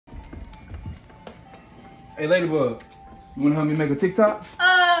Hey, Ladybug, you wanna help me make a TikTok?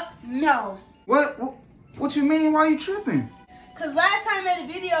 No. What you mean? Why you tripping? Cause last time I made a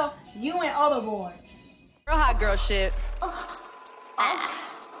video, you went overboard. Real hot girl shit.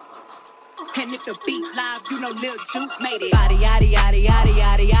 And if the beat live, you know Lil Juke made it. Body yaddy yaddy yaddy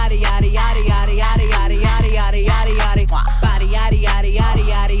yaddy yaddy yaddy yaddy yaddy yaddy yaddy yaddy yaddy yaddy yaddy. Body yaddy yaddy yaddy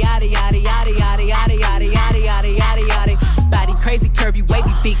yaddy yaddy yaddy yaddy yaddy yaddy yaddy yaddy yaddy yaddy yaddy. Body crazy curvy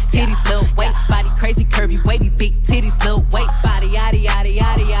wavy big titties little waist. Body crazy curvy wavy big titties little waist. Body yaddy yaddy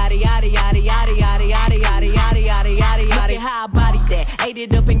yaddy yaddy yaddy yaddy yaddy yaddy yaddy yaddy yaddy yaddy yaddy yaddy. Look at how I bodied that, ate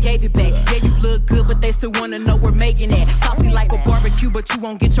it up and gave it back. Yeah, you look good, but they still wanna know we're making that. Saucy like a barbecue, but you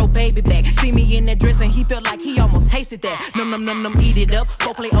won't get your baby back. See me in that dress and he felt like he almost tasted that. Num num num num, eat it up.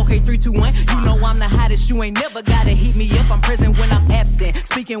 Go play okay, 3, 2, 1. You know I'm the hottest. You ain't never gotta heat me up. I'm present when I'm absent,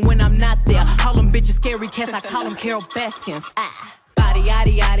 speaking when I'm not there. Call them bitches scary cats. I call them Carol Baskins. Body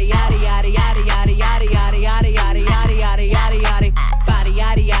yaddy yaddy yaddy yaddy yaddy yaddy yaddy yaddy yaddy yaddy yaddy yaddy yaddy yaddy. Body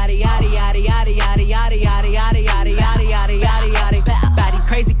yaddy yaddy yaddy yaddy yaddy yaddy yaddy yaddy yaddy yaddy yaddy yaddy yaddy yaddy. Body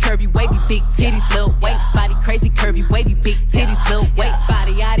crazy curvy wavy big titties little waist. Body crazy curvy wavy big titties little waist.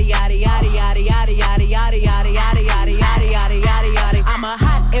 Body yaddy yaddy yaddy yaddy yaddy yaddy yaddy yaddy yaddy yaddy yaddy yaddy yaddy yaddy. I'm a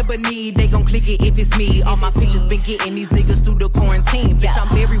hot ebony, they gon' click it if it's me. All my pictures been getting these niggas through the quarantine. Bitch, I'm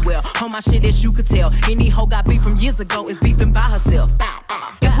very well on my shit as you could tell. Any hoe got beef from years ago is beefing by herself.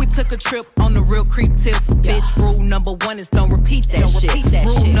 If we took a trip on the real creep tip, bitch, rule number 1 is don't repeat that shit.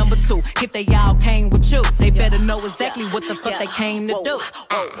 Rule number 2, if they all came with you, they better know exactly what the fuck they came to do.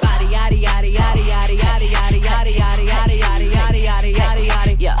 Body yaddy yaddy yaddy yaddy yaddy yaddy yaddy yaddy yaddy yaddy yaddy yaddy yaddy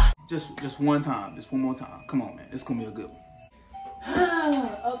yaddy. Yeah. Just one time, just one more time. Come on, man, it's gonna be a good one.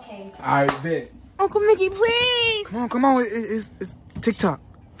 Okay. All right, bet. Uncle Mickey, please. Come on, it's TikTok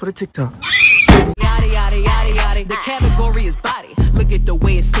for the TikTok. Yaddy yaddy yaddy yaddy. The category is body. Look at the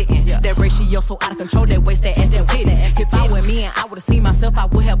way it's sitting. That ratio so out of control. That waist, that ass, that titties. If I were me and I would've seen myself, I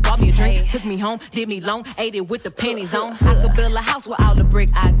would have bought me a drink. Took me home, did me long, ate it with the pennies on. I could build a house with all the brick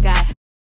I got.